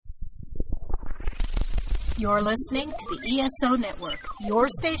You're listening to the ESO Network, your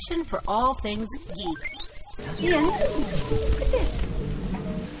station for all things geek. Ian, look at this.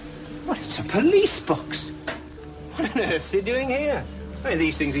 What, it's a police box. What on earth is he doing here? I mean,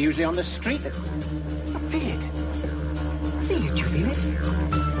 these things are usually on the street. I feel it. I feel it. You feel it?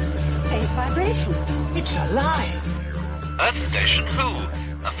 Faint vibration. It's alive. Earth Station Who,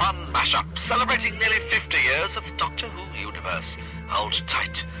 a fun mashup celebrating nearly 50 years of the Doctor Who universe. Hold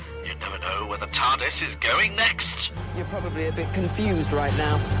tight. You never know where the TARDIS is going next. You're probably a bit confused right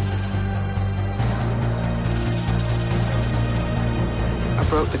now. I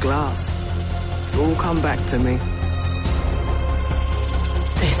broke the glass. It's all come back to me.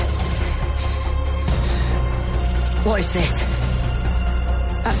 This. What is this?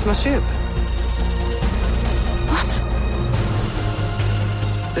 That's my ship. What?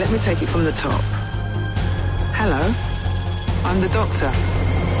 Let me take it from the top. Hello, I'm the Doctor.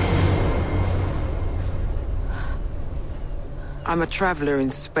 I'm a traveller in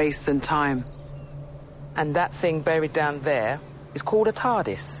space and time. And that thing buried down there is called a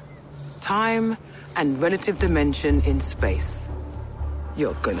TARDIS. Time and relative dimension in space.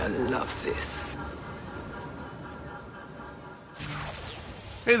 You're gonna love this.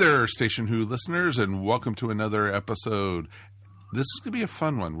 Hey there, Station Who listeners, and welcome to another episode. This is going to be a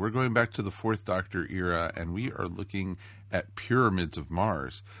fun one. We're going back to the Fourth Doctor era, and we are looking at Pyramids of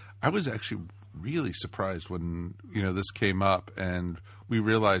Mars. I was actually really surprised when, this came up, and we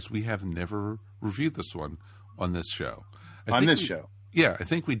realized we have never reviewed this one on this show. Show? Yeah, I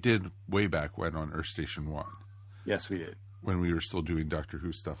think we did way back when on Earth Station 1. Yes, we did. When we were still doing Doctor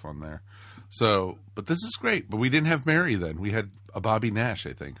Who stuff on there. So, but this is great. But we didn't have Mary then. We had a Bobby Nash,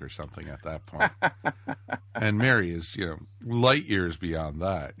 I think, or something at that point. And Mary is, light years beyond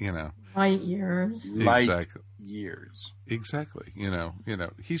that, Light years. Light years. Exactly.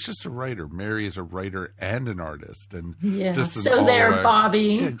 He's just a writer. Mary is a writer and an artist. And yeah. just So there,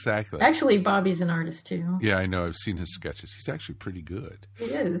 Bobby. Yeah, exactly. Actually, Bobby's an artist too. Yeah, I know. I've seen his sketches. He's actually pretty good. He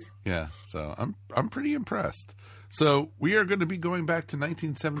is. Yeah. So I'm pretty impressed. So we are going to be going back to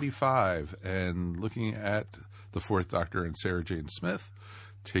 1975 and looking at the Fourth Doctor and Sarah Jane Smith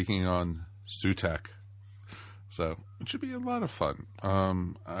taking on Sutekh. So it should be a lot of fun.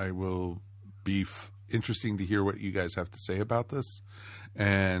 I will be interesting to hear what you guys have to say about this.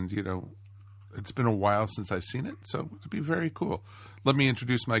 And, it's been a while since I've seen it, so it'll be very cool. Let me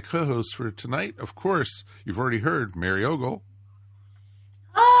introduce my co-host for tonight. Of course, you've already heard Mary Ogle.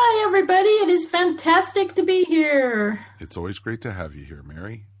 Hi, everybody. It is fantastic to be here. It's always great to have you here,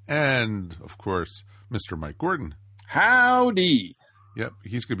 Mary. And, of course, Mr. Mike Gordon. Howdy. Yep,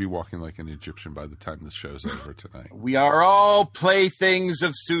 he's going to be walking like an Egyptian by the time this show's over tonight. We are all playthings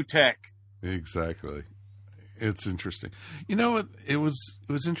of Sutekh. Exactly. It's interesting. It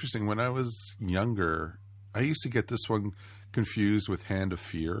was interesting. When I was younger, I used to get this one confused with Hand of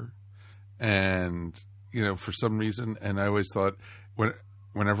Fear. And, for some reason, and I always thought,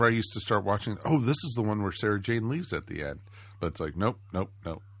 whenever I used to start watching, this is the one where Sarah Jane leaves at the end. But it's like, nope.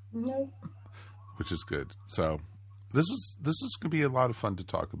 Which is good. So this is going to be a lot of fun to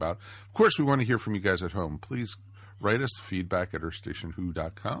talk about. Of course, we want to hear from you guys at home. Please write us feedback at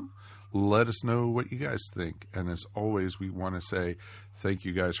earthstationwho.com. Let us know what you guys think. And as always, we want to say thank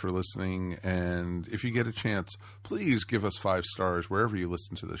you guys for listening. And if you get a chance, please give us 5 stars wherever you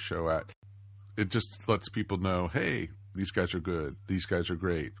listen to the show at. It just lets people know, hey, these guys are good. These guys are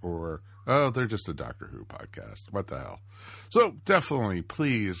great. Or, they're just a Doctor Who podcast. What the hell? So definitely,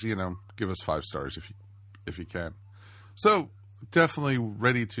 please, give us 5 stars if you can. So definitely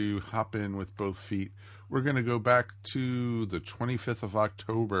ready to hop in with both feet. We're going to go back to the 25th of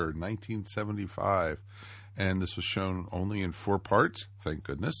October, 1975. And this was shown only in 4 parts. Thank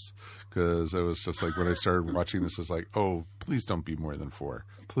goodness. Because it was just like when I started watching this, it's like, please don't be more than 4.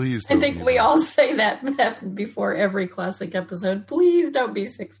 Please don't. I think we all say that before every classic episode. Please don't be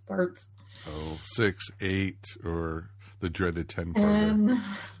 6 parts. 6, 8, or the dreaded 10-parter.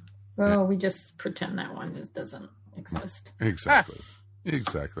 And, we just pretend that one just doesn't exist.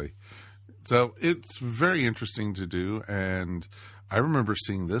 Exactly. So it's very interesting to do, and I remember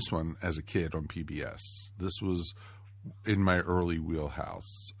seeing this one as a kid on PBS. This was in my early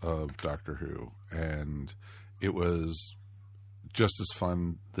wheelhouse of Doctor Who, and it was just as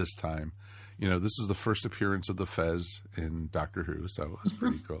fun this time. This is the first appearance of the Fez in Doctor Who, so it was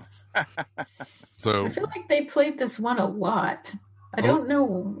pretty cool. So I feel like they played this one a lot. I don't know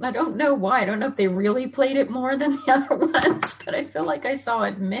why. I don't know if they really played it more than the other ones, but I feel like I saw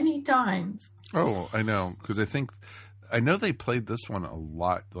it many times. Oh, I know, because I know they played this one a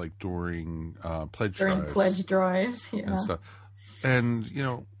lot, like during pledge drives. During pledge drives, yeah. And stuff. And,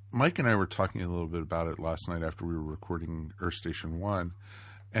 Mike and I were talking a little bit about it last night after we were recording Earth Station 1.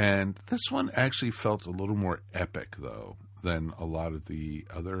 And this one actually felt a little more epic, though, than a lot of the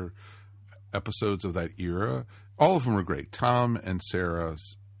other episodes of that era. All of them were great. Tom and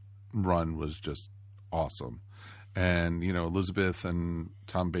Sarah's run was just awesome. And, you know, Elizabeth and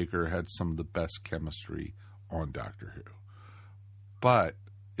Tom Baker had some of the best chemistry on Doctor Who. But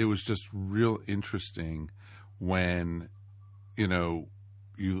it was just real interesting when, you know,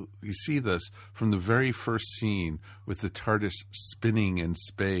 you see this from the very first scene with the TARDIS spinning in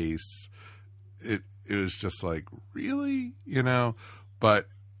space. It was just like, really? You know? But,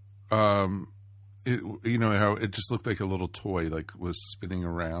 you know, how it just looked like a little toy, like was spinning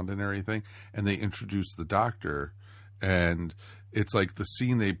around and everything. And they introduced the Doctor, and it's like the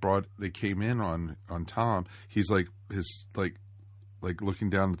scene they came in on Tom. He's like, like looking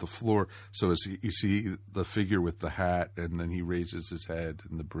down at the floor. So as you see the figure with the hat, and then he raises his head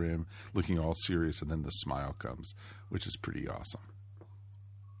and the brim, looking all serious, and then the smile comes, which is pretty awesome.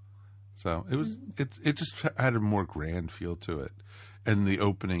 So it just had a more grand feel to it. And the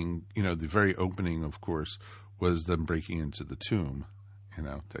opening, you know, the very opening, of course, was them breaking into the tomb, you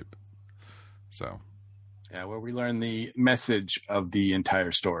know, type. So. Yeah, well, we learn the message of the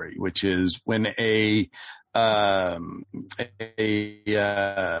entire story, which is when a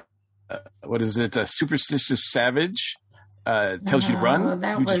superstitious savage tells you to run. Oh,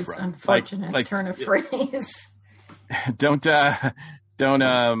 that was unfortunate like, turn of phrase. Don't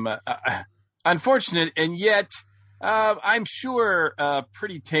unfortunate, and yet I'm sure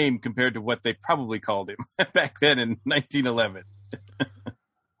pretty tame compared to what they probably called him back then in 1911.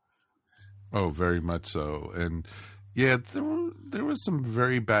 Oh, very much so. And yeah, there was some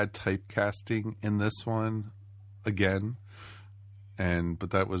very bad typecasting in this one again. But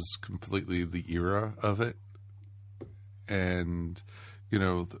that was completely the era of it. And, you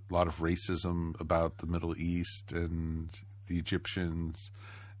know, a lot of racism about the Middle East and the Egyptians.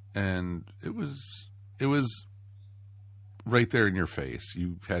 And it was right there in your face.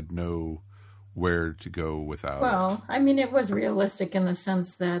 You had nowhere to go without it. Well, I mean, it was realistic in the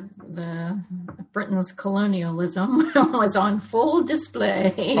sense that Britain's colonialism was on full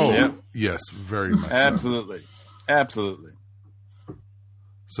display. Oh, yeah. Yes, very much. Absolutely. Absolutely.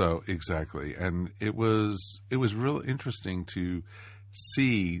 So, exactly. And it was real interesting to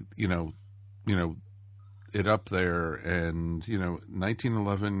see, you know, it up there, and, you know,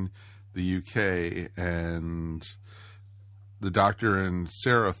 1911, the UK, and the Doctor and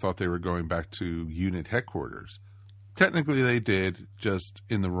Sarah thought they were going back to unit headquarters. Technically, they did, just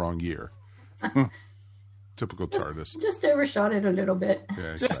in the wrong year. Typical TARDIS. Just overshot it a little bit.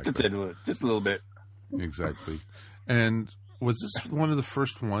 Yeah, exactly. Just a little bit. Exactly. And was this one of the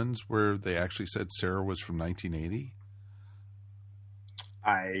first ones where they actually said Sarah was from 1980?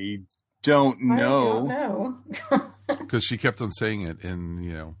 I don't know. Because she kept on saying it, and,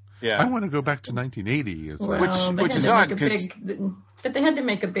 you know, yeah, I want to go back to 1980. It's well, which is odd, because but they had to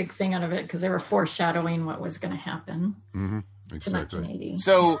make a big thing out of it because they were foreshadowing what was going to happen. Mm-hmm. To Exactly. 1980.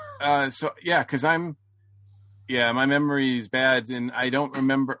 So yeah, because my memory is bad, and I don't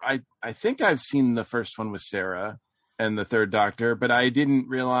remember. I think I've seen the first one with Sarah and the Third Doctor, but I didn't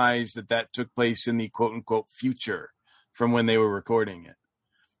realize that took place in the quote unquote future from when they were recording it.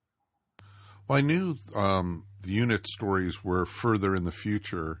 Well, I knew the unit stories were further in the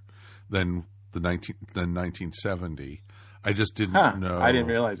future than 1970. I just didn't know. I didn't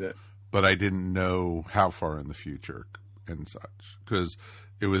realize it. But I didn't know how far in the future and such, because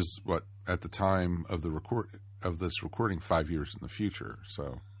it was at the time of this recording 5 years in the future.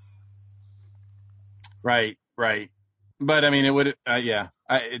 So right. But I mean, it would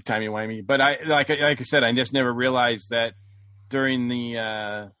timey-wimey. But like I said, I just never realized that during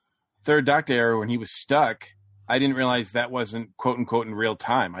the Third Doctor era, when he was stuck, I didn't realize that wasn't quote unquote in real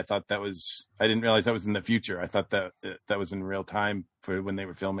time. I didn't realize that was in the future. I thought that was in real time for when they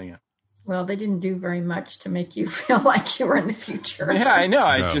were filming it. Well, they didn't do very much to make you feel like you were in the future. Yeah, I know.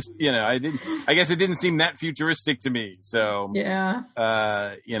 I just, I guess it didn't seem that futuristic to me. So, yeah.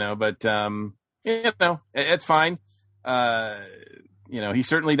 It's fine. He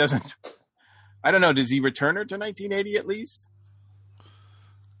certainly doesn't. I don't know. Does he return her to 1980 at least?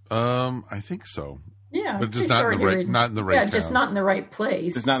 I think so. Yeah, but just not in the right. Yeah, town. just not in the right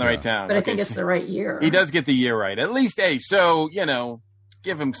place. Just not in the right town. But I think it's the right year. He does get the year right, at least. So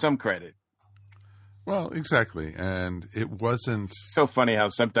give him some credit. Well, exactly, and it wasn't so funny how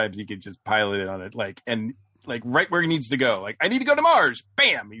sometimes he could just pilot it on it, right where he needs to go. Like, I need to go to Mars.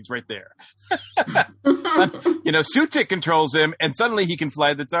 Bam, he's right there. Sutik controls him, and suddenly he can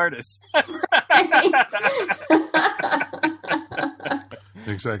fly the TARDIS.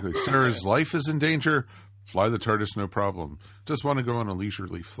 Exactly. Sarah's life is in danger. Fly the TARDIS, no problem. Just want to go on a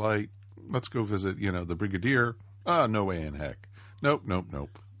leisurely flight. Let's go visit, the Brigadier. No way in heck. Nope.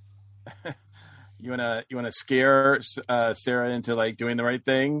 You wanna scare Sarah into like doing the right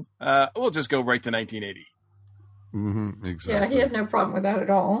thing? We'll just go right to 1980. Mm-hmm, exactly. Yeah, he had no problem with that at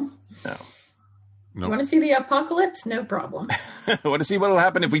all. No. You want to see the apocalypse? No problem. Want to see what will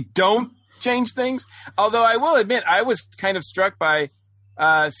happen if we don't change things? Although I will admit, I was kind of struck by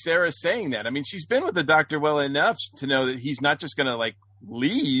Sarah saying that. I mean, she's been with the Doctor well enough to know that he's not just going to like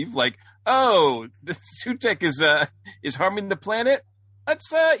leave. Like, oh, the Sutekh is harming the planet.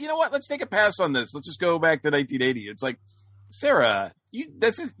 Let's you know what? Let's take a pass on this. Let's just go back to 1980. It's like, Sarah,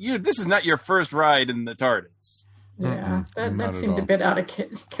 this is not your first ride in the TARDIS. Yeah, that seemed a bit out of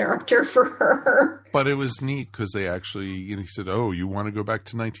character for her. But it was neat because they actually, he said, "Oh, you want to go back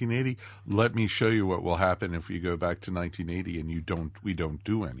to 1980? Let me show you what will happen if you go back to 1980 and we don't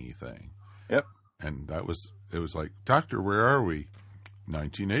do anything." Yep. And it was like, "Doctor, where are we?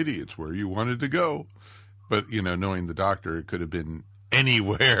 1980. It's where you wanted to go." But knowing the Doctor, it could have been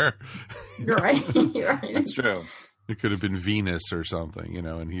anywhere. You're right. That's true. It could have been Venus or something,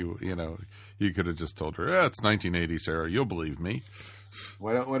 and he could have just told her, it's 1980, Sarah. You'll believe me.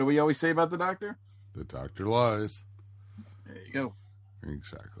 What do we always say about the Doctor? The Doctor lies. There you go.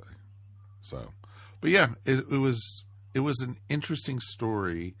 Exactly. So, but yeah, it was an interesting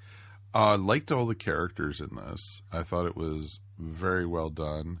story. Liked all the characters in this. I thought it was very well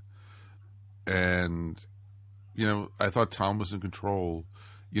done. And, I thought Tom was in control.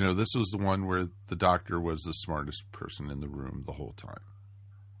 This was the one where the Doctor was the smartest person in the room the whole time.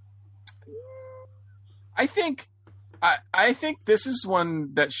 I think this is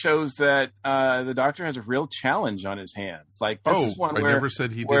one that shows that the Doctor has a real challenge on his hands. Like this is one I where never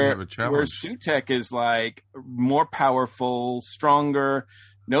said he didn't have a challenge. Where Sutekh is like more powerful, stronger,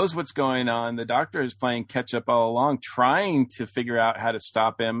 knows what's going on. The Doctor is playing catch up all along, trying to figure out how to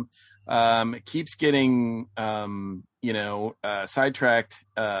stop him. Keeps getting sidetracked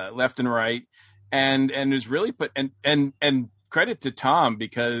left and right, and is really and credit to Tom,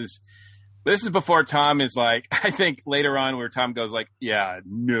 because this is before Tom is like, I think later on where Tom goes like, yeah,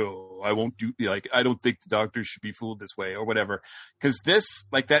 no, I won't do, like, I don't think the Doctor should be fooled this way or whatever. Because this,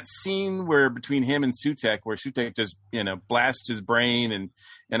 like that scene where between him and Sutekh, where Sutekh just, blasts his brain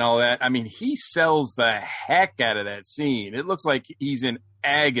and all that. I mean, he sells the heck out of that scene. It looks like he's in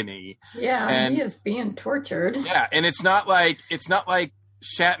agony. Yeah, and he is being tortured. Yeah, and it's not like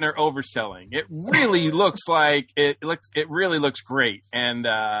Shatner overselling. It really looks like it really looks great. And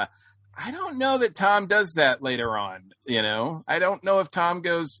I don't know that Tom does that later on. I don't know if Tom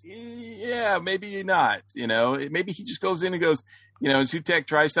goes, yeah, maybe not. Maybe he just goes in and goes, Sutekh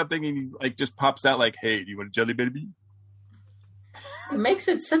tries something and he like just pops out like, hey, do you want a jelly baby? It makes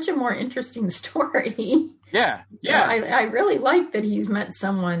it such a more interesting story. Yeah. I really like that he's met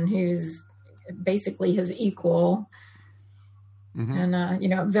someone who's basically his equal. Mm-hmm.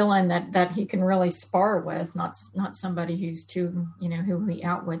 And a villain that he can really spar with, not somebody who's too who he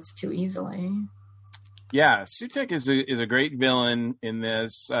outwits too easily. Yeah, Sutekh is a great villain in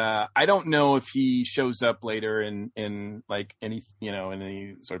this. I don't know if he shows up later in like any in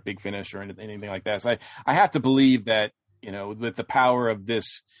any sort of Big Finish or anything like that. So I have to believe that with the power of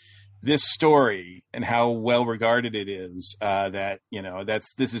this story and how well regarded it is, that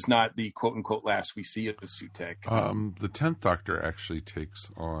this is not the quote unquote last we see of Sutekh. The 10th Doctor actually takes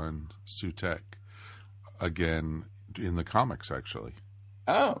on Sutekh again in the comics, actually.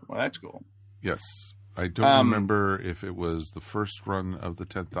 Oh, well, that's cool. Yes, I don't remember if it was the first run of the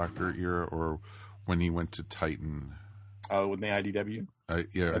 10th Doctor era or when he went to Titan. Oh, with the IDW. I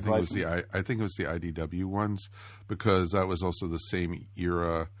think it was the IDW ones, because that was also the same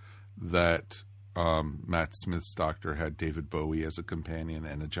era that Matt Smith's Doctor had David Bowie as a companion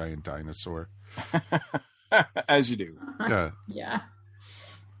and a giant dinosaur. As you do. Yeah.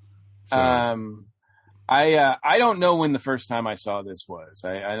 So. I don't know when the first time I saw this was.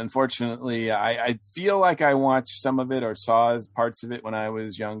 Unfortunately, I feel like I watched some of it or saw parts of it when I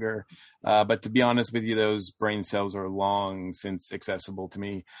was younger. But to be honest with you, those brain cells are long since accessible to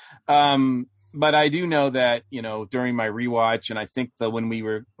me. But I do know that, during my rewatch, and I think that when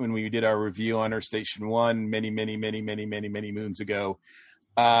we did our review on Earth Station 1 many moons ago,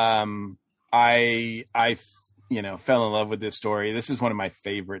 I fell in love with this story. This is one of my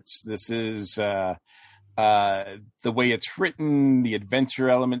favorites. This is the way it's written, the adventure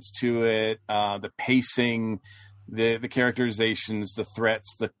elements to it, the pacing, the characterizations, the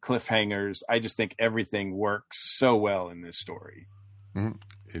threats, the cliffhangers. I just think everything works so well in this story. Mm-hmm.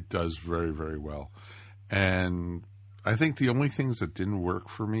 It does very, very well. And I think the only things that didn't work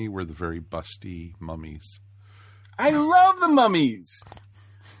for me were the very busty mummies. I love the mummies.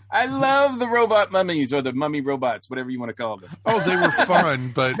 I love the robot mummies, or the mummy robots, whatever you want to call them. Oh, they were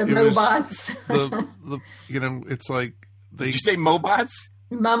fun, but The it was Mobots. the it's like they. Did you say Mobots?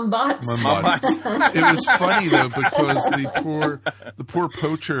 Mumbots. Mumbots. It was funny though because the poor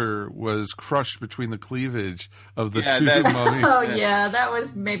poacher was crushed between the cleavage of the two mummies. Oh yeah, that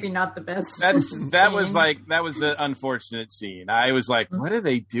was maybe not the best. That was an unfortunate scene. I was like, what are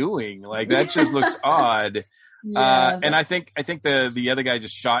they doing? Like that just looks odd. Yeah, and I think the other guy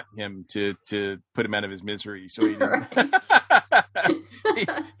just shot him to put him out of his misery. So he didn't,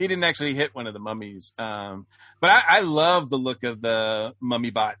 he didn't actually hit one of the mummies. But I love the look of the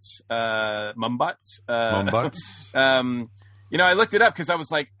mummy bots, mumbots. Mumbots. I looked it up because I was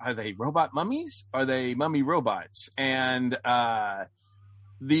like, are they robot mummies? Are they mummy robots? And I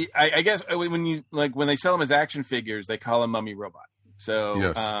guess when they sell them as action figures, they call them mummy robot. So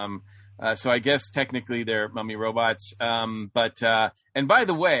yes. So I guess technically they're mummy robots. And by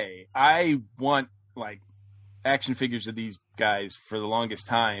the way, I want like action figures of these guys for the longest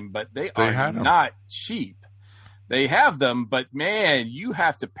time, but they are not cheap. They have them, but man, you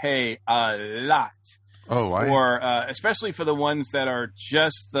have to pay a lot. Especially for the ones that are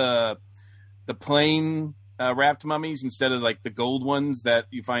just the plain wrapped mummies instead of like the gold ones that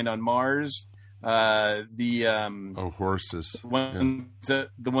you find on Mars. Horses. The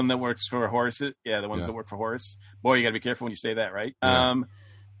one that works for horses. Yeah, the ones that work for horse. Boy, you got to be careful when you say that, right? Yeah.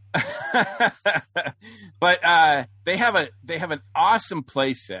 But they have an awesome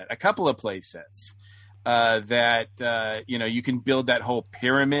play set, a couple of play sets that you can build that whole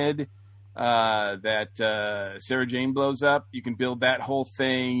pyramid that Sarah Jane blows up. You can build that whole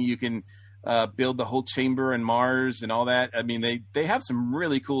thing. You can build the whole chamber and Mars and all that. I mean, they have some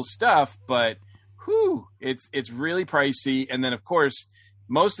really cool stuff, but it's really pricey. And then of course,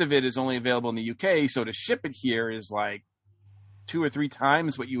 most of it is only available in the UK. So to ship it here is like 2 or 3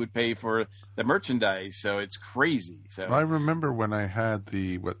 times what you would pay for the merchandise. So it's crazy. So I remember when I had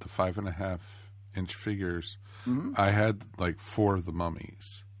the 5.5-inch figures, mm-hmm. I had like 4 of the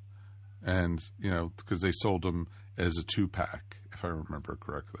mummies, and because they sold them as a 2-pack, if I remember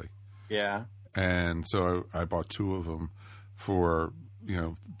correctly. Yeah. And so I bought 2 of them for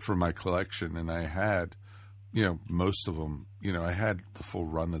my collection, and I had, most of them, I had the full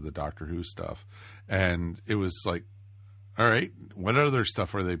run of the Doctor Who stuff, and it was like, all right, what other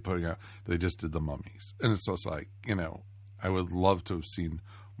stuff are they putting out? They just did the mummies. And it's just like, I would love to have seen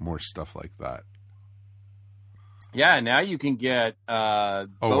more stuff like that. Yeah, now you can get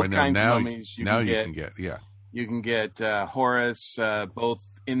both kinds of mummies. You can get Horus, both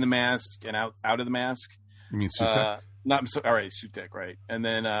in the mask and out of the mask. You mean Sutek? All right, Sutek, right. And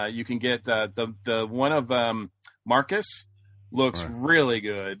then you can get the one of Marcus looks really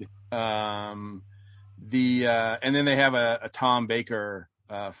good. And then they have a Tom Baker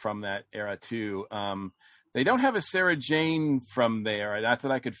from that era too. They don't have a Sarah Jane from there, not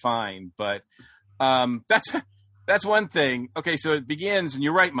that I could find, but that's one thing. Okay, so it begins, and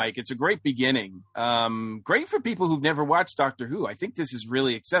you're right, Mike. It's a great beginning. Great for people who've never watched Doctor Who. I think this is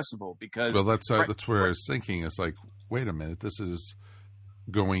really accessible because. Well, that's where I was thinking. It's like, wait a minute, this is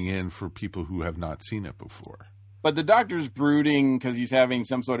going in for people who have not seen it before. But the Doctor's brooding because he's having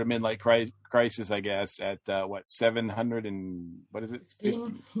some sort of midlife crisis, I guess, at 700 and what is it?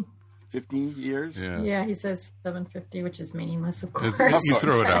 15 years? Yeah, he says 750, which is meaningless, of course. You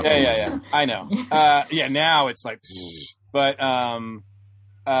throw it out. Yeah. I know. Now it's like,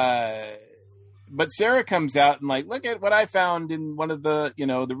 but Sarah comes out and like, look at what I found in one of the,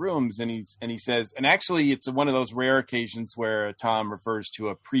 the rooms. And he says, and actually it's one of those rare occasions where Tom refers to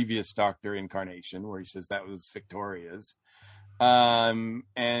a previous Doctor incarnation where he says that was Victoria's.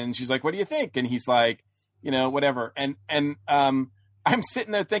 And she's like, what do you think? And he's like, whatever. And I'm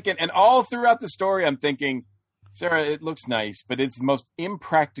sitting there thinking, and all throughout the story, I'm thinking, Sarah, it looks nice, but it's the most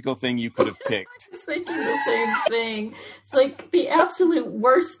impractical thing you could have picked. I was thinking the same thing. It's like the absolute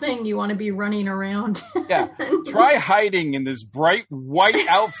worst thing you want to be running around. Yeah. Try hiding in this bright white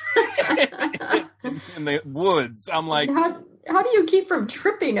outfit in the woods. I'm like, how do you keep from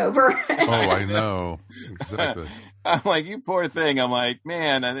tripping over it? Oh, I know. Exactly. I'm like, you poor thing. I'm like,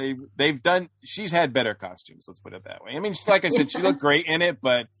 man, she's had better costumes. Let's put it that way. I mean, like I said, she looked great in it,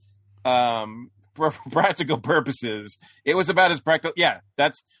 but for practical purposes, it was about as practical. Yeah,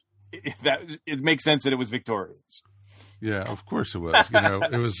 it makes sense that it was Victoria's. Yeah, of course it was.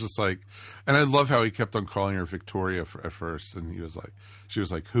 It was just like, and I love how he kept on calling her Victoria at first, and she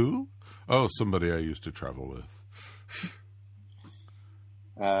was like, who? Oh, somebody I used to travel with.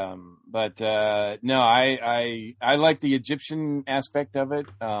 But no, I like the Egyptian aspect of it.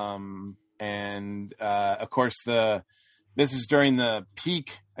 And of course, this is during the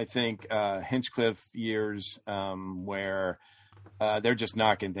peak, I think, Hinchcliffe years, where they're just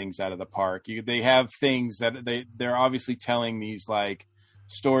knocking things out of the park. They have things that they're obviously telling these like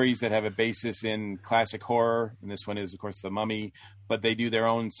stories that have a basis in classic horror, and this one is, of course, The Mummy. But they do their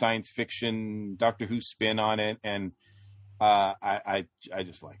own science fiction Doctor Who spin on it, and I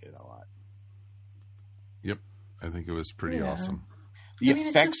just like it a lot. Yep, I think it was pretty awesome. The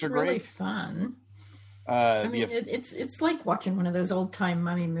effects it's just are really great. Fun. It's like watching one of those old time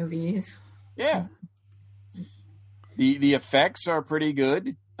mummy movies. Yeah. The effects are pretty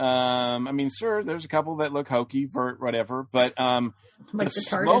good. Sure, there's a couple that look hokey for whatever, but like the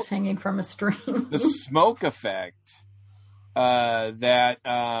TARDIS hanging from a string. The smoke effect that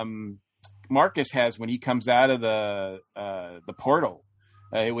Marcus has when he comes out of the portal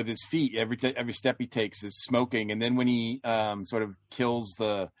with his feet, every step he takes is smoking, and then when he sort of kills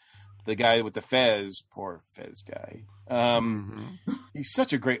the guy with the fez, poor fez guy. He's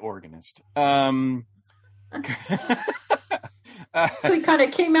such a great organist. So he kind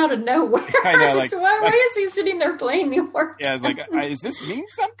of came out of nowhere. I know, like, so why is he sitting there playing the organ? Yeah, it's like, does this mean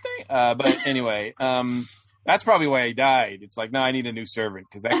something? But anyway, that's probably why he died. It's like, no, I need a new servant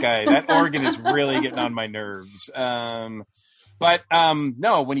because that organ is really getting on my nerves. But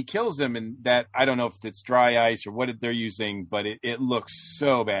no, when he kills him, and that, I don't know if it's dry ice or what they're using, but it looks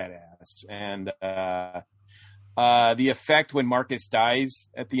so badass. And the effect when Marcus dies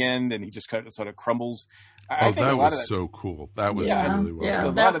at the end and he just kind of sort of crumbles. I think that was so cool. That was really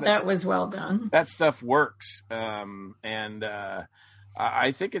well done. Yeah, that was well done. That stuff works. I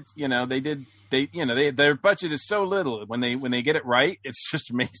think it's, their budget is so little. When they get it right, it's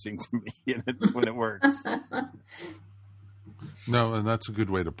just amazing to me when it works. No, and that's a good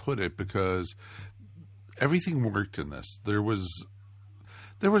way to put it, because everything worked in this. There was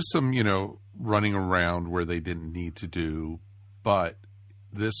some, running around where they didn't need to do, but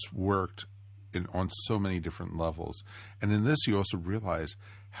this worked on so many different levels. And in this, you also realize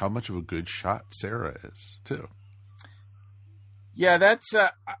how much of a good shot Sarah is too. Yeah, that's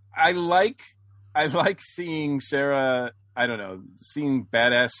I like seeing Sarah. I don't know, seeing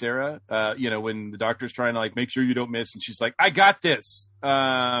badass Sarah. When the doctor's trying to like make sure you don't miss, and she's like, "I got this."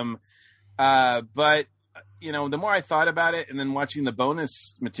 But the more I thought about it, and then watching the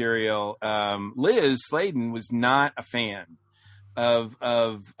bonus material, Liz Sladen was not a fan of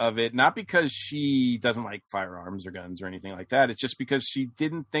it, not because she doesn't like firearms or guns or anything like that. It's just because she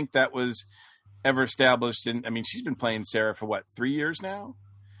didn't think that was ever established. And she's been playing Sarah for 3 years now.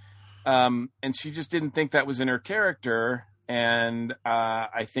 And she just didn't think that was in her character. And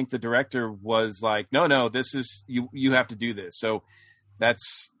I think the director was like, no, this is, you have to do this. So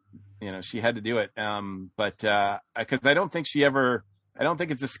that's, she had to do it. But because I don't think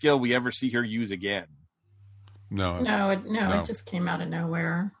it's a skill we ever see her use again. No, it just came out of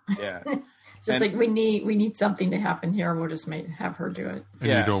nowhere. Yeah. Just like we need something to happen here. We'll just have her do it. And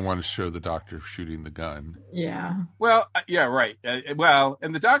you don't want to show the doctor shooting the gun. Yeah. Well, yeah, right.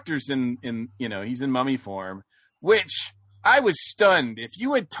 And the doctor's in he's in mummy form, which I was stunned. If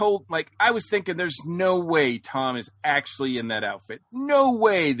you had told, I was thinking, there's no way Tom is actually in that outfit. No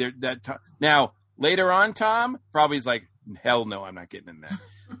way that Tom. Now later on, Tom probably is like, hell no, I'm not getting in that.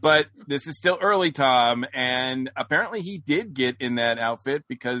 But this is still early Tom, and apparently he did get in that outfit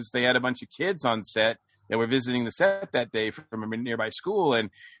because they had a bunch of kids on set that were visiting the set that day from a nearby school, and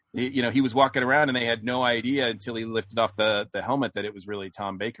he was walking around and they had no idea until he lifted off the helmet that it was really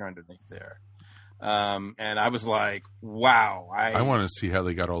Tom Baker underneath there. And I was like, wow. I want to see how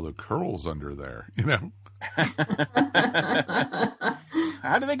they got all the curls under there,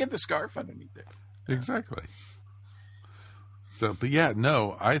 How do they get the scarf underneath there? Exactly. So, but yeah,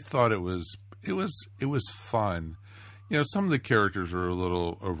 no, I thought it was fun. Some of the characters are a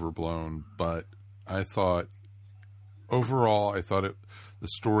little overblown, but I thought overall, the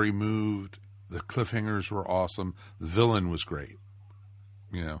story moved. The cliffhangers were awesome. The villain was great.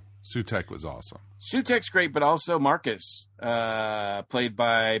 Sutekh was awesome. Sutekh's great, but also Marcus, played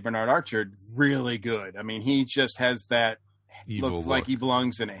by Bernard Archer, really good. He just has that. Looks like he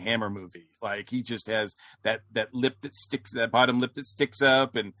belongs in a Hammer movie. Like he just has that lip that sticks, that bottom lip that sticks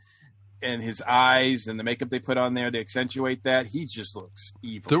up, and his eyes and the makeup they put on there to accentuate that. He just looks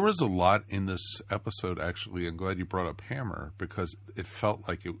evil. There was a lot in this episode, actually. I'm glad you brought up Hammer, because it felt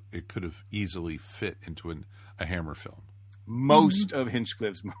like it could have easily fit into a Hammer film. Most of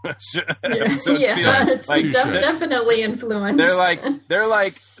Hinchcliffe's episodes feel it's definitely influenced. They're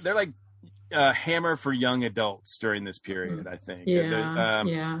like Hammer for young adults during this period, I think.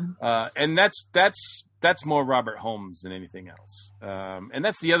 Yeah. And that's more Robert Holmes than anything else. And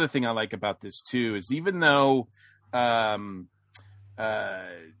that's the other thing I like about this too, is even though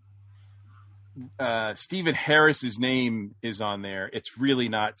Stephen Harris's name is on there, it's really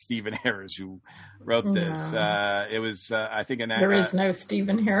not Stephen Harris who wrote this. No. It was, I think, there is no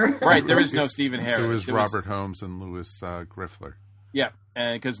Stephen Harris. Right, there is no Stephen Harris. It was Robert Holmes and Louis Griffler. Yeah,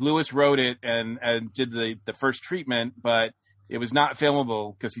 and because Lewis wrote it and did the first treatment, but it was not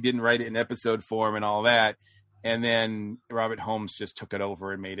filmable because he didn't write it in episode form and all that. And then Robert Holmes just took it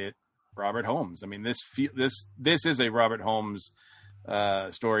over and made it Robert Holmes. I mean, this is a Robert Holmes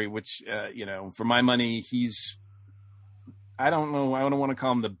story, which for my money, I don't know, I don't want to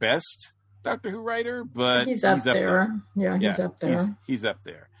call him the best Doctor Who writer, but he's up there. Yeah, he's up there. He's up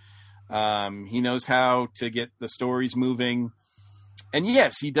there. He knows how to get the stories moving. And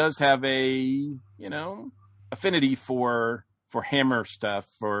yes, he does have a, affinity for Hammer stuff,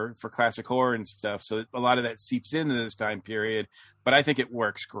 for classic horror and stuff. So a lot of that seeps into this time period, but I think it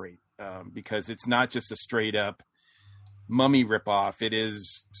works great because it's not just a straight up Mummy ripoff.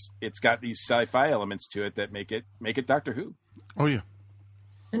 It's got these sci-fi elements to it that make it Doctor Who. Oh yeah.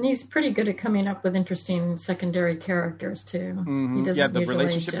 And he's pretty good at coming up with interesting secondary characters too. Mm-hmm. He doesn't the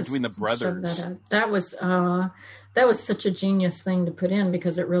relationship between the brothers. That was such a genius thing to put in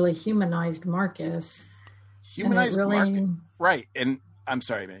because it really humanized Marcus. Humanized Marcus, right? And I'm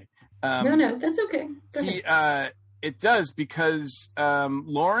sorry, May. No, that's okay. Go ahead. It does because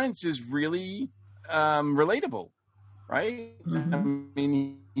Lawrence is really relatable, right? Mm-hmm. I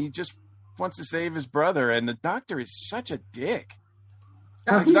mean, he just wants to save his brother, and the Doctor is such a dick.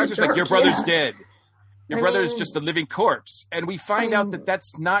 Oh, the Doctor's like, your brother's dead. Your brother is just a living corpse. And we find out that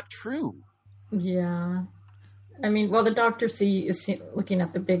that's not true. Yeah. I mean, well, the Doctor is looking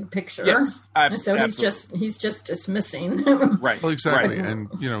at the big picture. Yes, so he's just dismissing. Right. Well, exactly. Right. And,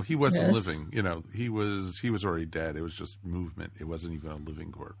 he wasn't living. He was already dead. It was just movement. It wasn't even a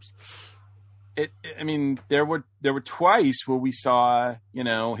living corpse. There were twice where we saw,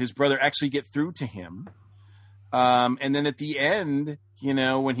 his brother actually get through to him. And then at the end,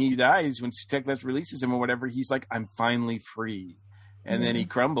 when he dies, when Sutekles releases him or whatever, he's like, I'm finally free. And then he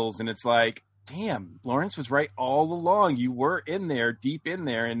crumbles, and it's like, damn, Lawrence was right all along. You were in there, deep in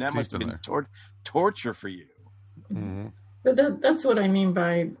there, and that must have been torture for you. Mm-hmm. But that's what I mean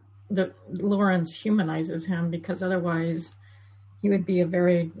by Lawrence humanizes him, because otherwise he would be a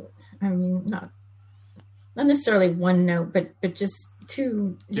very, not necessarily one note, but just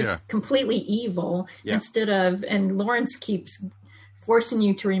completely evil instead of, and Lawrence keeps forcing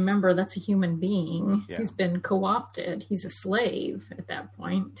you to remember that's a human being who's been co-opted. He's a slave at that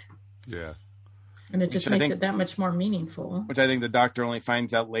point. Yeah. And it just makes it that much more meaningful. Which I think the Doctor only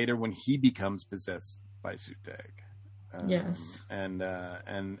finds out later when he becomes possessed by Sutek. Yes. And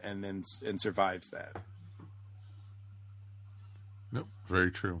survives that. Nope,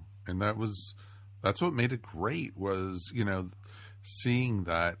 very true. And that's what made it great was, seeing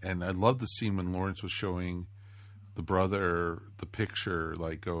that. And I love the scene when Lawrence was showing the brother the picture,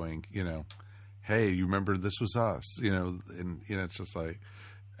 like going, hey, you remember this was us, and it's just like,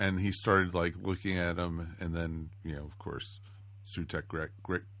 and he started like looking at him, and then of course Sutek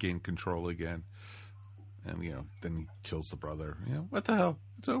gained control again, and then he kills the brother. What the hell?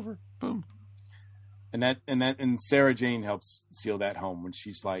 It's over. Boom. And Sarah Jane helps seal that home when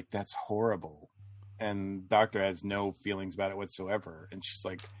she's like, that's horrible. And Doctor has no feelings about it whatsoever. And she's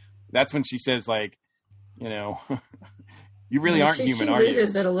like, that's when she says, like, you really aren't human, are you? She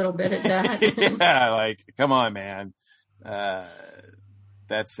loses it a little bit at that. Yeah, like, come on, man. But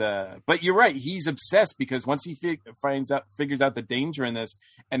you're right. He's obsessed because once he figures out the danger in this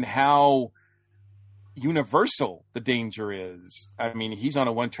and how universal the danger is, I mean, he's on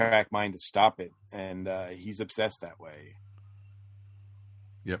a one-track mind to stop it, and he's obsessed that way.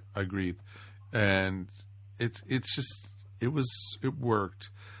 Yep, agreed. And it worked.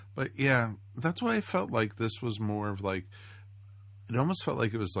 But yeah, that's why I felt like this was more of like, it almost felt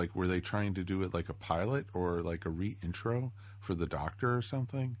like it was like, were they trying to do it like a pilot or like a re-intro for the Doctor or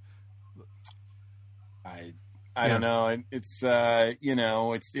something? I don't know. It's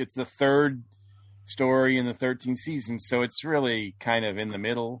it's the third story in the 13th season, so it's really kind of in the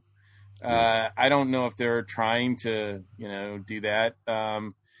middle. I don't know if they're trying to do that.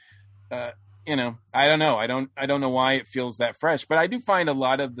 I don't know. I don't know why it feels that fresh, but I do find a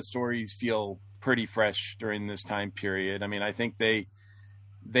lot of the stories feel pretty fresh during this time period. I mean, I think they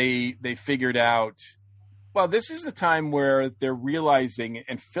figured out, well, this is the time where they're realizing,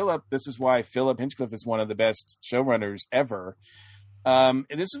 and this is why Philip Hinchcliffe is one of the best showrunners ever. And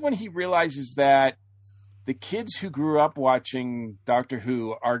this is when he realizes that the kids who grew up watching Doctor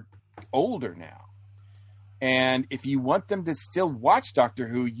Who are older now. And if you want them to still watch Doctor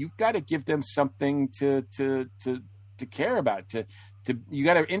Who, you've got to give them something to care about. You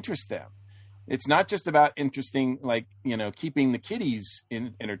got to interest them. It's not just about interesting, keeping the kiddies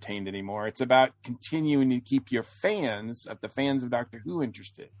entertained anymore. It's about continuing to keep your fans of Doctor Who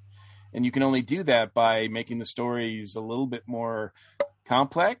interested. And you can only do that by making the stories a little bit more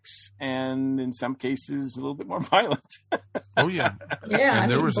complex and in some cases a little bit more violent. Oh yeah. Yeah.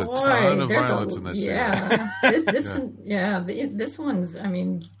 And there was a ton of violence in this. This one's,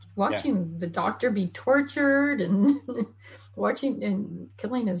 watching the Doctor be tortured and watching and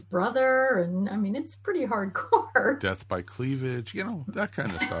killing his brother. And it's pretty hardcore. Death by cleavage, that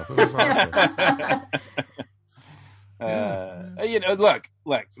kind of stuff. It was awesome.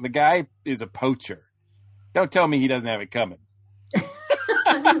 Look, the guy is a poacher. Don't tell me he doesn't have it coming.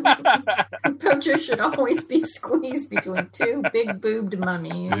 Poacher should always be squeezed between two big-boobed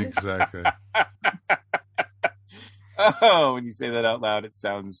mummies. Exactly. Oh, when you say that out loud, it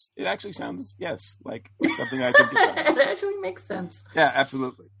actually sounds, yes, like something I could get. It actually makes sense. Yeah,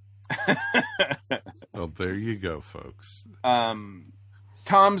 absolutely. Well, there you go, folks.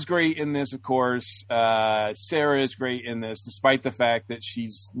 Tom's great in this, of course. Sarah is great in this, despite the fact that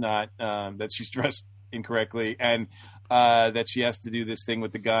she's not, that she's dressed incorrectly and that she has to do this thing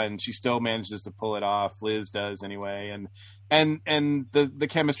with the gun. She still manages to pull it off. Liz does anyway. And the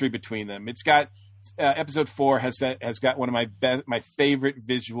chemistry between them. It's got, episode 4 has got one of my favorite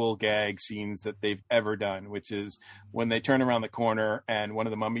visual gag scenes that they've ever done, which is when they turn around the corner and one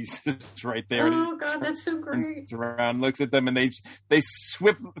of the mummies is right there. Oh God, that's so great! Around, looks at them, and they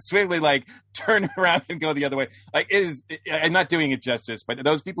swiftly turn around and go the other way. It is. I'm not doing it justice, but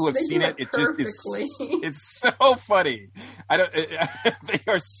those people who have seen it, it just is. It's so funny. They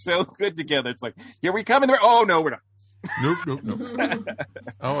are so good together. It's like, here we come, and oh no, we're not. Nope.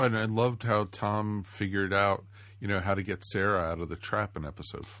 Oh, and I loved how Tom figured out, how to get Sarah out of the trap in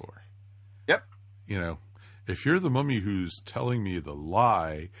episode 4. Yep. If you're the mummy who's telling me the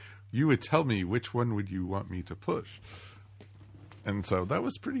lie, you would tell me which one would you want me to push. And so that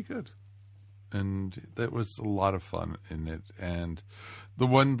was pretty good. And that was a lot of fun in it. And the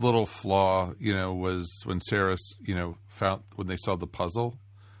one little flaw, was when Sarah, found, when they saw the puzzle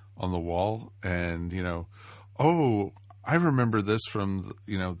on the wall and, oh, I remember this from,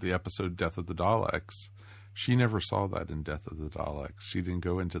 the episode Death of the Daleks. She never saw that in Death of the Daleks. She didn't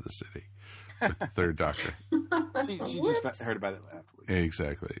go into the city with the third Doctor. She just heard about it afterwards.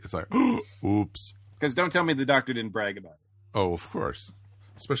 Exactly. It's like, oops. Because don't tell me the Doctor didn't brag about it. Oh, of course.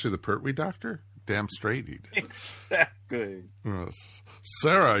 Especially the Pertwee Doctor. Damn straight he did. Exactly.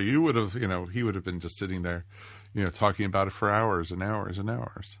 Sarah, you would have, he would have been just sitting there, talking about it for hours and hours and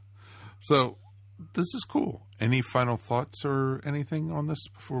hours. So this is cool. Any final thoughts or anything on this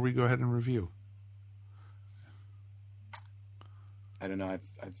before we go ahead and review? I don't know.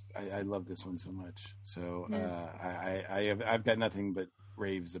 I love this one so much. So I've got nothing but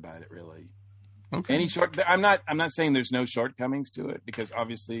raves about it, really. Okay. I'm not saying there's no shortcomings to it, because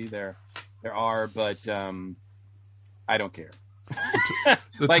obviously there are, but I don't care.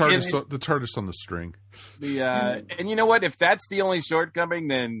 The TARDIS on the string. And you know what? If that's the only shortcoming,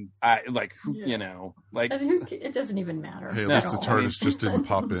 then it doesn't even matter. Hey, at least the TARDIS just didn't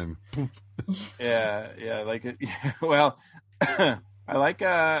pop in. yeah. Well, I like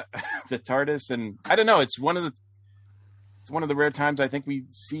the TARDIS, and I don't know. It's one of the rare times I think we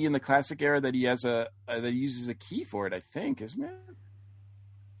see in the classic era that he has that he uses a key for it. I think, isn't it?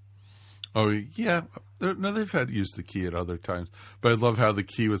 Oh yeah, they've had used the key at other times, but I love how the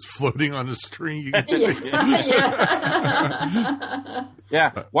key was floating on a string.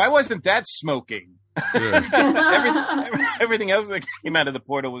 Yeah. Why wasn't that smoking? Yeah. Everything else that came out of the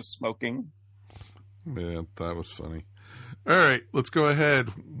portal was smoking. Yeah, that was funny. All right, let's go ahead.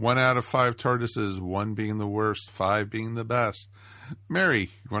 1 out of 5 TARDISes, 1 being the worst, 5 being the best. Mary,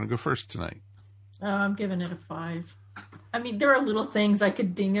 you want to go first tonight? I'm giving it a 5. There are little things I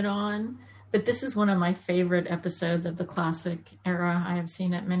could ding it on, but this is one of my favorite episodes of the classic era. I have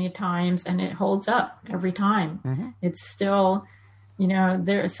seen it many times, and it holds up every time. Mm-hmm. It's still,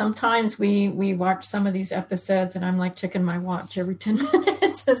 there. Sometimes we watch some of these episodes, and I'm like checking my watch every 10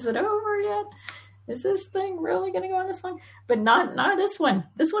 minutes. Is it over yet? Is this thing really going to go on this long? But not this one.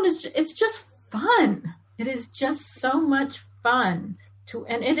 This one it's just fun. It is just so much fun.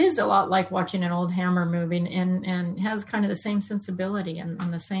 And it is a lot like watching an old Hammer movie, and has kind of the same sensibility and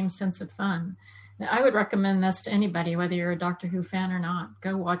the same sense of fun. I would recommend this to anybody, whether you're a Doctor Who fan or not.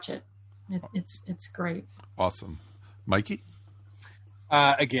 Go watch it. It's great. Awesome. Mikey?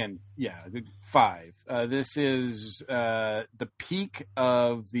 Again, 5. This is the peak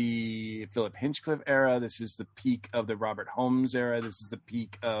of the Philip Hinchcliffe era. This is the peak of the Robert Holmes era. This is the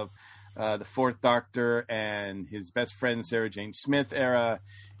peak of the Fourth Doctor and his best friend Sarah Jane Smith era.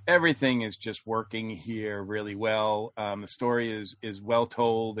 Everything is just working here really well. The story is well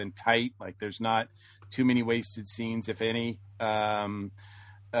told and tight. Like there's not too many wasted scenes, if any.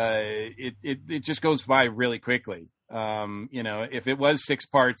 It just goes by really quickly. If it was 6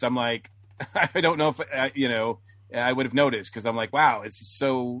 parts, I'm like, I don't know if I would have noticed, because I'm like, wow, it's just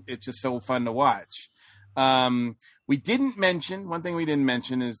so fun to watch. We didn't mention, one thing we didn't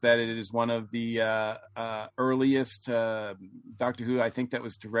mention is that it is one of the earliest Doctor Who, I think, that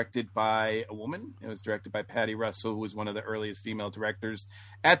was directed by a woman. It was directed by Patty Russell, who was one of the earliest female directors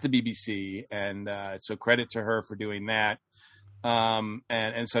at the BBC. And so credit to her for doing that.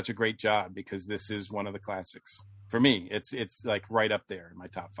 And such a great job, because this is one of the classics. For me, it's like right up there in my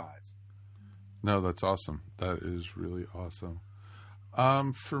top 5. No, that's awesome. That is really awesome.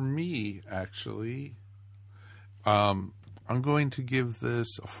 For me, actually, I'm going to give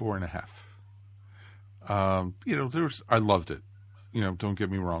this a 4.5. I loved it. Don't get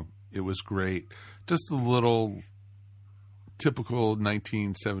me wrong. It was great. Just a little typical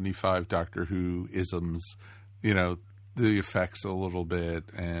 1975 Doctor Who isms, the effects a little bit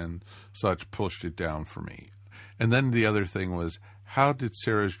and such pushed it down for me. And then the other thing was, how did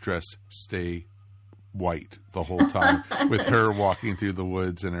Sarah's dress stay white the whole time with her walking through the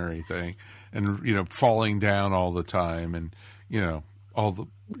woods and everything, and falling down all the time, and so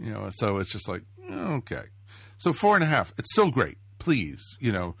it's just like, okay. So 4.5. It's still great. Please,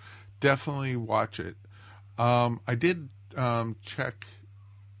 definitely watch it. I did check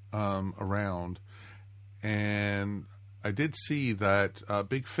around, and I did see that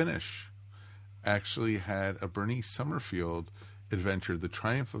Big Finish actually had a Bernice Summerfield adventure, The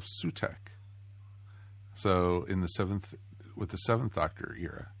Triumph of Sutekh. So in the 7th Doctor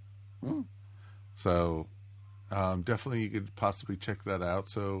era. So definitely you could possibly check that out.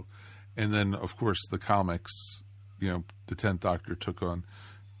 So, and then of course the comics, the 10th Doctor took on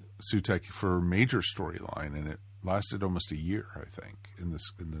Sutekh for a major storyline, and it lasted almost a year, I think, in the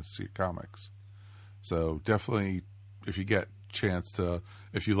comics. So definitely, if you get chance to,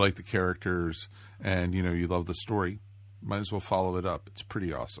 if you like the characters and you love the story, might as well follow it up. It's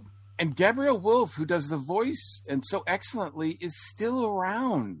pretty awesome. And Gabriel Wolf, who does the voice and so excellently, is still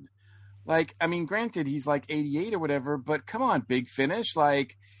around. Like, I mean, granted, he's like 88 or whatever, but come on, Big Finish,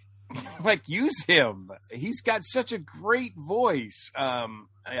 like use him. He's got such a great voice.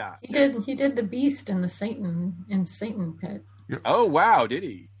 Yeah, he did the Beast in Satan Pit. Yep. Oh wow, did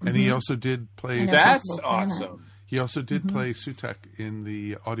he? And he also did play. That's awesome. He also did play Sutekh in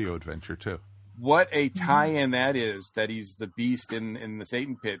the audio adventure too. What a tie-in that is, that he's the Beast in the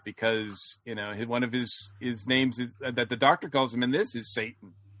Satan Pit, because one of his names is, that the Doctor calls him in this, is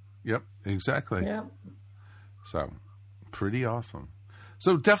Satan. Yep, exactly. Yep. So pretty awesome.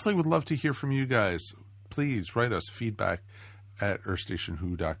 So definitely would love to hear from you guys. Please write us feedback at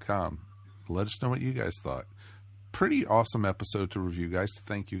earthstationwho.com. Let us know what you guys thought. Pretty awesome episode to review, guys.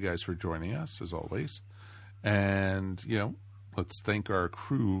 Thank you guys for joining us as always. And, let's thank our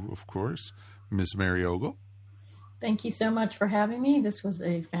crew, of course. Ms. Mary Ogle. Thank you so much for having me. This was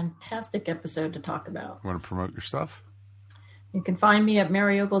a fantastic episode to talk about. Want to promote your stuff? You can find me at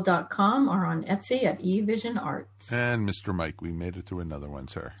maryogle.com or on Etsy at eVision Arts. And Mr. Mike, we made it through another one,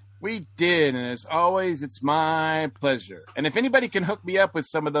 sir. We did, and as always, it's my pleasure. And if anybody can hook me up with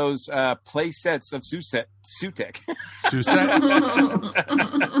some of those play sets of Sutekh.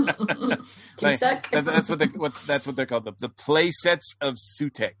 That's what they're called. The play sets of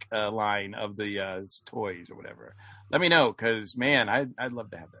Sutekh line of the toys or whatever. Let me know, because man, I'd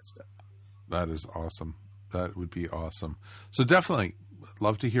love to have that stuff. That is awesome. That would be awesome. So definitely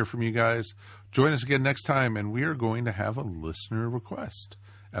love to hear from you guys. Join us again next time, and we are going to have a listener request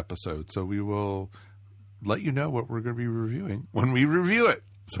episode. So we will let you know what we're going to be reviewing when we review it.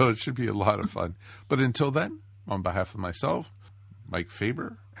 So it should be a lot of fun. But until then, on behalf of myself, Mike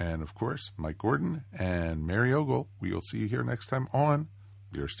Faber, and of course, Mike Gordon and Mary Ogle, we will see you here next time on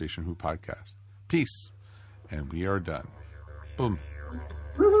the Earth Station Who podcast. Peace. And we are done. Boom.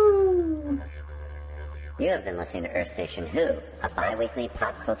 Woohoo! You have been listening to Earth Station Who, a bi-weekly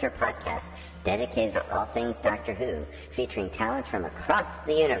pop culture podcast dedicated to all things Doctor Who, featuring talents from across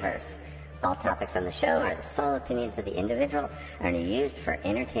the universe. All topics on the show are the sole opinions of the individual and are used for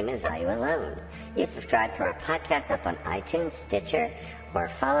entertainment value alone. You subscribe to our podcast up on iTunes, Stitcher, or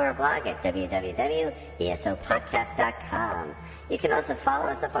follow our blog at www.esopodcast.com. You can also follow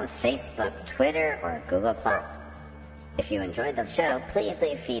us up on Facebook, Twitter, or Google+. If you enjoyed the show, please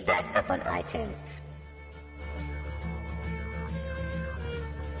leave feedback up on iTunes.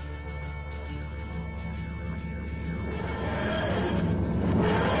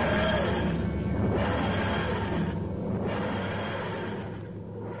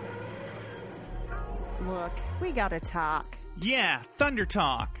 Look, we gotta talk. Yeah, Thunder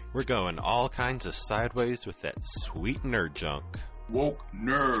Talk. We're going all kinds of sideways with that sweet nerd junk. Woke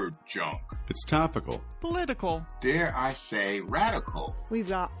nerd junk. It's topical. Political. Dare I say radical. We've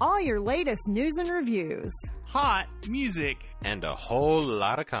got all your latest news and reviews. Hot music. And a whole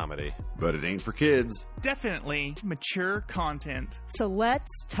lot of comedy. But it ain't for kids. Definitely mature content. So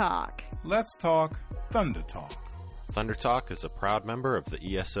let's talk. Let's talk Thunder Talk. Thunder Talk is a proud member of the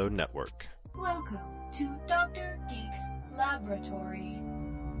ESO Network. Welcome to Dr. Geek's Laboratory.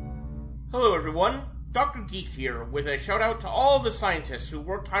 Hello everyone, Dr. Geek here with a shout out to all the scientists who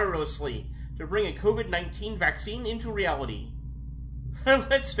worked tirelessly to bring a COVID-19 vaccine into reality.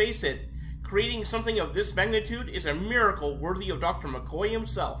 Let's face it, creating something of this magnitude is a miracle worthy of Dr. McCoy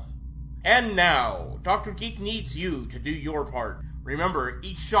himself. And now, Dr. Geek needs you to do your part. Remember,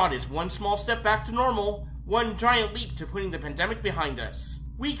 each shot is one small step back to normal, one giant leap to putting the pandemic behind us.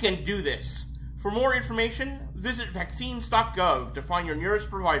 We can do this. For more information, visit vaccines.gov to find your nearest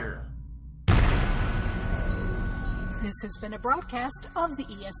provider. This has been a broadcast of the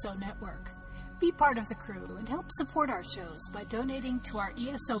ESO Network. Be part of the crew and help support our shows by donating to our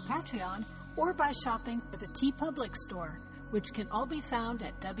ESO Patreon or by shopping at the TeePublic store, which can all be found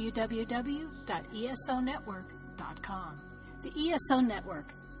at www.esonetwork.com. The ESO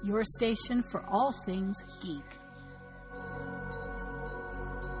Network, your station for all things geek.